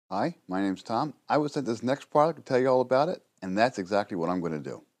Hi, my name's Tom. I was sent this next product to tell you all about it, and that's exactly what I'm going to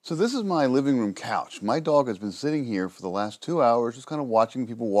do. So this is my living room couch. My dog has been sitting here for the last 2 hours, just kind of watching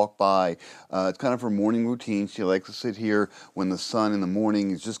people walk by. It's kind of her morning routine. She likes to sit here when the sun in the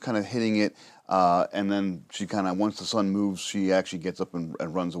morning is just kind of hitting it, and then she kind of, once the sun moves, she actually gets up and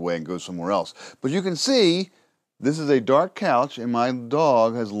runs away and goes somewhere else. But you can see this is a dark couch, and my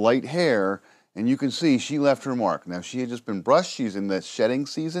dog has light hair. And you can see she left her mark. Now, she had just been brushed. She's in the shedding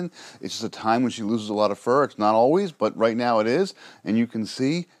season. It's just a time when she loses a lot of fur. It's not always, but right now it is. And you can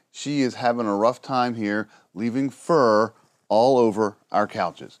see she is having a rough time here, leaving fur all over our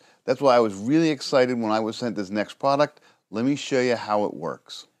couches. That's why I was really excited when I was sent this next product. Let me show you how it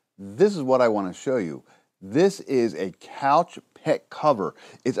works. This is what I want to show you. This is a couch pet cover.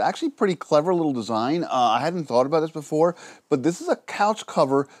 It's actually pretty clever little design. I hadn't thought about this before, but this is a couch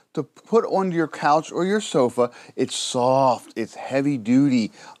cover to put onto your couch or your sofa. It's soft, it's heavy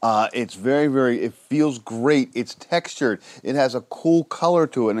duty, it's it feels great, it's textured, it has a cool color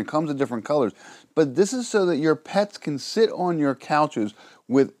to it, and it comes in different colors. But this is so that your pets can sit on your couches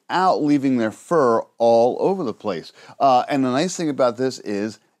without leaving their fur all over the place. And the nice thing about this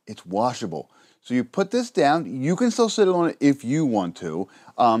is it's washable. So you put this down, you can still sit on it if you want to,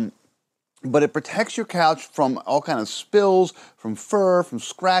 but it protects your couch from all kind of spills, from fur, from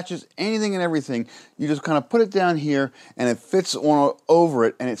scratches, anything and everything. You just kind of put it down here and it fits on over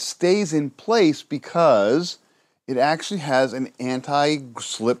it and it stays in place because it actually has an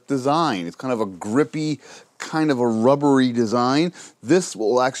anti-slip design. It's kind of a grippy, kind of a rubbery design. This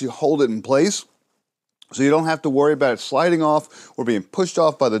will actually hold it in place. So you don't have to worry about it sliding off or being pushed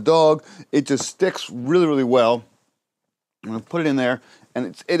off by the dog. It just sticks really, really well. I'm gonna put it in there,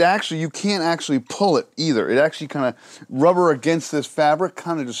 and you can't actually pull it either. It actually kind of rubber against this fabric,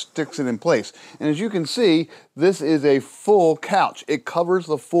 kind of just sticks it in place. And as you can see, this is a full couch. It covers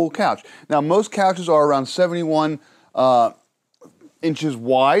the full couch. Now, most couches are around 71 inches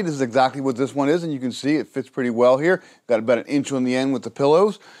wide. This is exactly what this one is, and you can see it fits pretty well here. Got about an inch on the end with the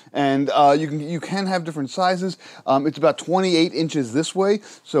pillows, and you can have different sizes. It's about 28 inches this way,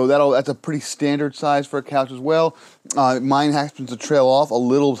 so that's a pretty standard size for a couch as well. Mine happens to trail off a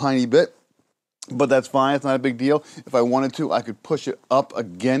little tiny bit, but that's fine. It's not a big deal. If I wanted to, I could push it up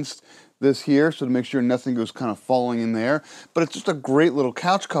against this here, so to make sure nothing goes kind of falling in there. But it's just a great little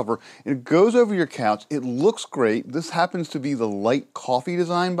couch cover. It goes over your couch. It looks great. This happens to be the light coffee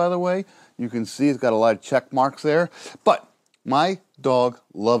design, by the way. You can see it's got a lot of check marks there. But my dog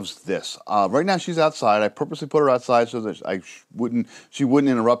loves this. Right now she's outside. I purposely put her outside so that she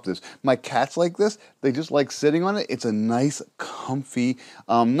wouldn't interrupt this. My cats like this. They just like sitting on it. It's a nice, comfy,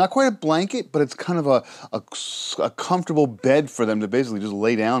 not quite a blanket, but it's kind of a comfortable bed for them to basically just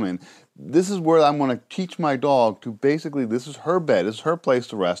lay down in. This is where I'm going to teach my dog to basically, this is her bed, this is her place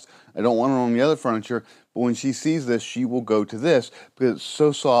to rest. I don't want her on the other furniture, but when she sees this, she will go to this because it's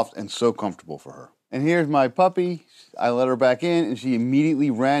so soft and so comfortable for her. And here's my puppy. I let her back in and she immediately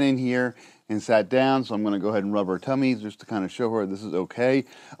ran in here and sat down, so I'm going to go ahead and rub her tummy just to kind of show her this is okay.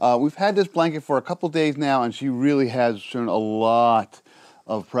 We've had this blanket for a couple days now and she really has shown a lot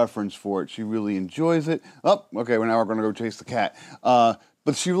of preference for it. She really enjoys it. Oh, okay, well now we're going to go chase the cat.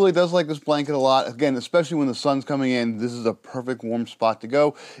 But she really does like this blanket a lot. Again, especially when the sun's coming in, this is a perfect warm spot to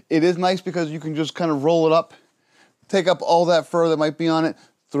go. It is nice because you can just kind of roll it up, take up all that fur that might be on it,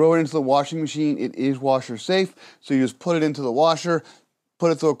 throw it into the washing machine. It is washer safe, so you just put it into the washer,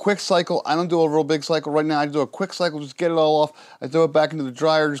 put it through a quick cycle. I don't do a real big cycle right now. I do a quick cycle, just get it all off. I throw it back into the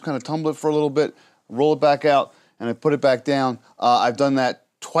dryer, just kind of tumble it for a little bit, roll it back out, and I put it back down. I've done that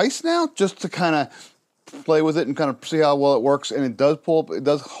twice now, just to kind of play with it and kind of see how well it works, and it does pull up, it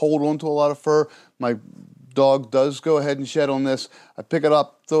does hold on to a lot of fur. My dog does go ahead and shed on this. I pick it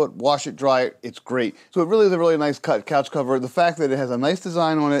up, throw it, wash it, dry it, it's great. So it really is a really nice couch cover. The fact that it has a nice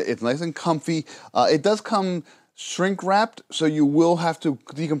design on it, it's nice and comfy. It does come shrink wrapped, so you will have to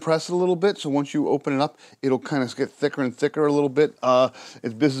decompress it a little bit. So once you open it up, it'll kind of get thicker and thicker a little bit.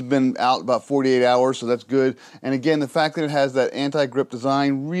 This has been out about 48 hours, so that's good. And again, the fact that it has that anti-grip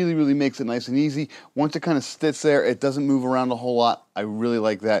design really, really makes it nice and easy. Once it kind of sits there, it doesn't move around a whole lot. I really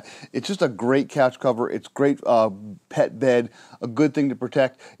like that. It's just a great couch cover. It's great pet bed, a good thing to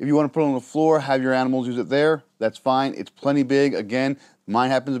protect. If you want to put it on the floor, have your animals use it there, that's fine. It's plenty big. Again, mine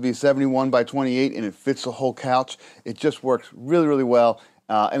happens to be 71 by 28 and it fits the whole couch. It just works really, really well,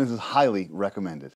 and this is highly recommended.